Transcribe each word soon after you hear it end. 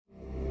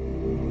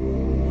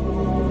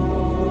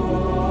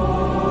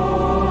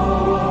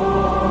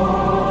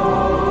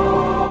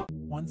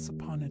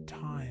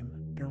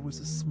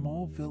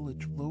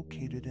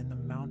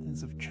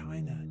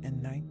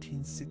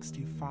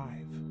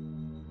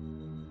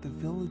The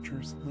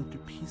villagers lived a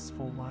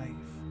peaceful life,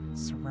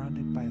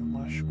 surrounded by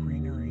lush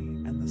greenery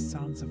and the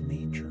sounds of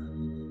nature.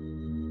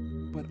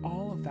 But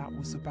all of that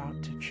was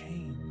about to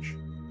change.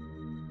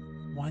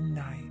 One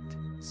night,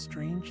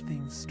 strange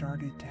things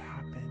started to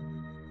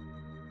happen.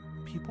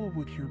 People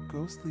would hear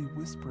ghostly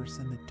whispers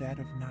in the dead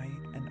of night,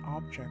 and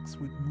objects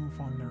would move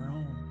on their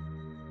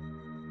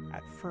own.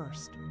 At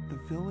first, the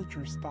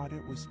villagers thought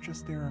it was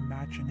just their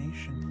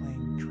imagination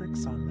playing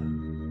tricks on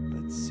them,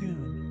 but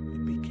soon,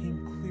 it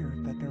became clear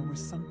that there was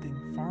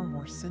something far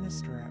more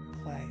sinister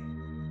at play.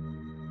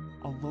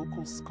 A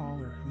local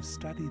scholar who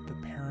studied the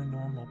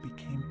paranormal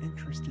became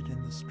interested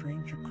in the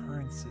strange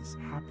occurrences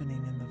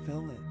happening in the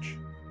village.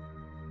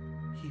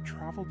 He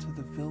traveled to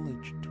the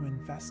village to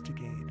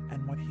investigate,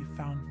 and what he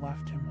found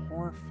left him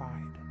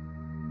horrified.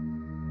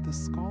 The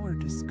scholar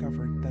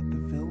discovered that the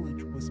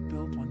village was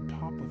built on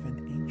top of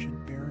an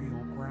ancient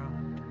burial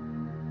ground.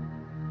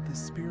 The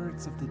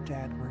spirits of the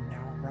dead were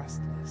now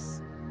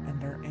restless, and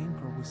their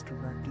anger was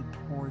directed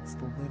towards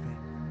the living.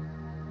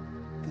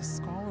 The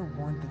scholar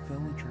warned the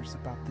villagers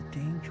about the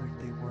danger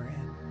they were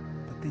in,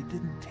 but they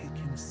didn't take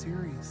him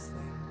seriously.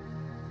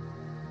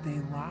 They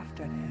laughed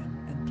at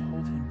him and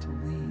told him to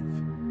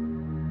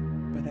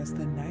leave. But as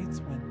the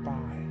nights went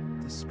by,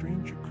 the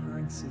strange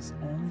occurrences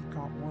only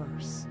got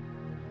worse.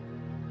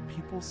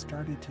 People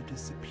started to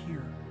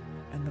disappear,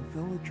 and the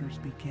villagers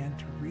began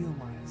to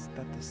realize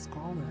that the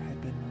scholar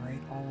had been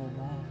right all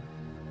along.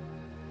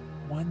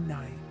 One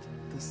night,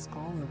 the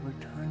scholar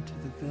returned to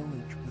the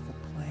village with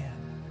a plan.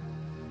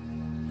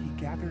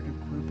 He gathered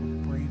a group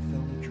of brave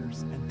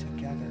villagers, and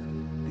together,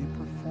 they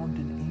performed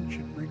an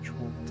ancient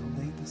ritual to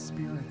lay the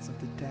spirits of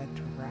the dead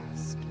to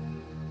rest.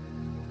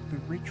 The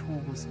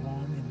ritual was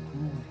long and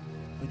grueling,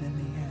 but in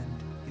the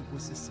end, it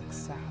was a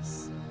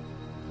success.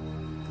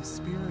 The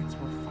spirits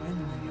were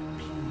finally at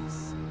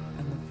peace,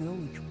 and the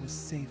village was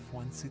safe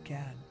once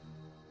again.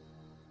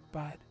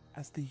 But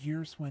as the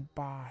years went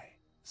by,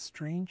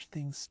 strange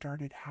things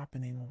started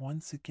happening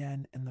once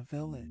again in the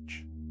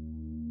village.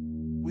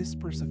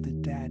 Whispers of the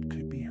dead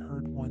could be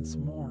heard once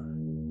more,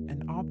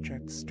 and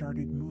objects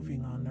started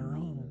moving on their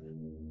own.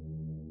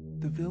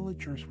 The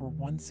villagers were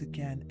once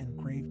again in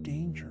grave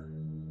danger,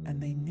 and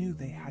they knew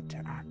they had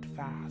to act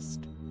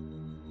fast.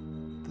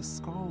 The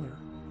scholar,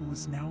 who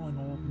was now an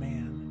old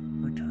man,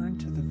 returned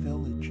to the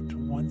village to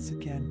once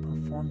again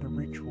perform the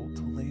ritual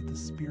to lay the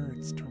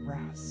spirits to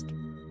rest.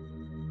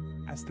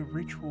 As the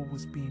ritual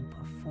was being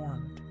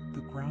performed,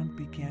 the ground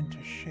began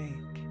to shake,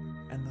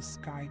 and the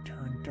sky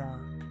turned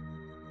dark.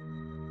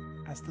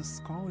 As the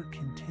scholar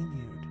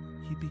continued,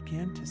 he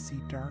began to see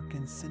dark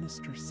and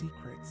sinister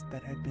secrets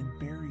that had been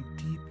buried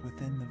deep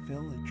within the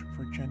village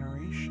for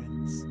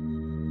generations.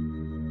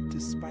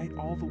 Despite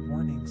all the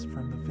warnings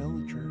from the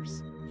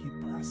villagers, he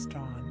pressed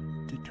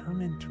on,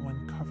 determined to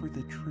uncover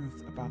the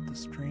truth about the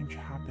strange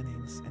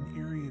happenings and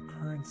eerie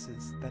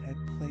occurrences that had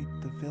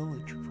plagued the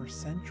village for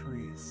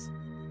centuries.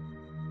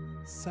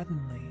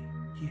 Suddenly,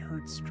 he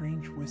heard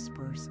strange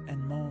whispers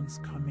and moans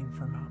coming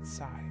from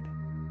outside.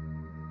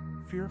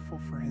 Fearful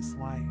for his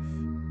life,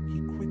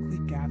 he quickly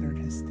gathered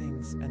his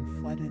things and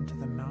fled into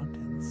the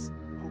mountains,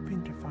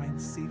 hoping to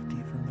find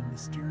safety from the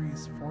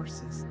mysterious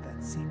forces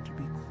that seemed to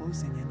be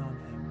closing in on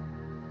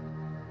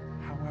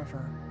him.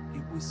 However,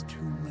 it was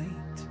too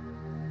late.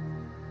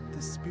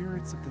 The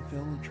spirits of the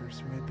villagers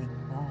who had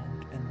been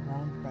wronged and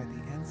wronged by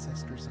the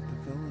ancestors of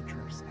the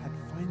villagers had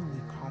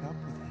finally caught up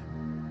with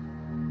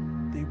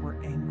him. They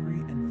were angry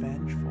and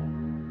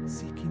vengeful,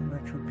 seeking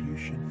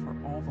retribution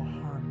for all the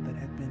harm that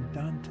had been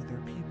done to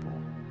their people.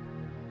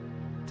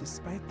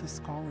 Despite the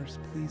scholar's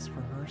pleas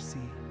for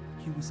mercy,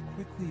 he was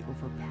quickly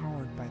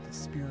overpowered by the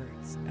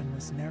spirits and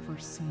was never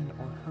seen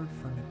or heard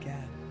from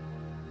again.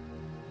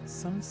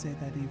 Some say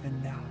that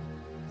even now,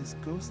 his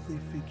ghostly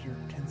figure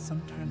can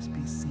sometimes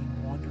be seen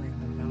wandering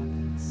the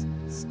mountains,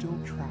 still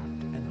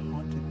trapped and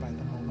haunted by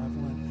the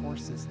malevolent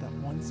forces that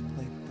once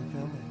plagued the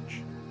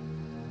village.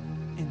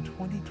 In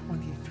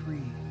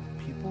 2023,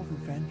 people who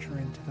venture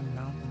into the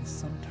mountains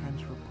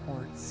sometimes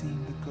report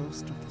seeing the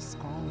ghost of the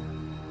scholar.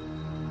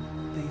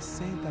 They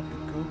say that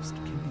the ghost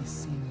can be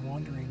seen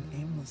wandering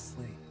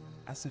aimlessly,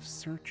 as if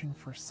searching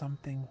for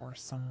something or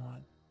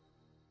someone.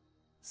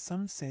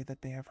 Some say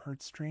that they have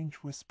heard strange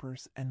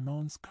whispers and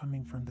moans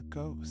coming from the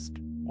ghost,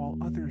 while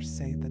others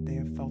say that they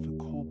have felt a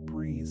cold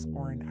breeze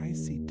or an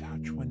icy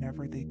touch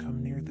whenever they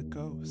come near the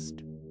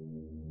ghost.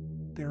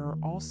 There are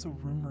also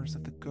rumors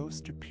of the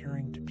ghost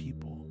appearing to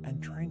people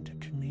and trying to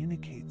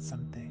communicate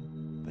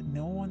something, but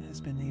no one has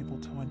been able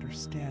to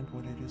understand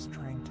what it is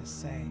trying to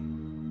say.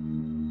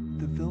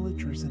 The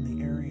villagers in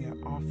the area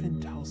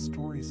often tell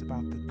stories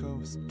about the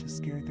ghost to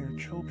scare their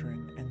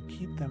children and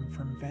keep them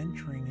from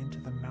venturing into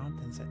the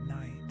mountains at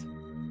night.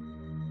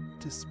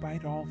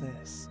 Despite all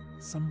this,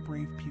 some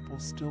brave people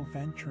still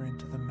venture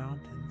into the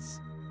mountains,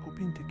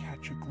 hoping to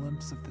catch a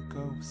glimpse of the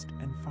ghost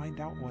and find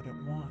out what it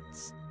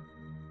wants.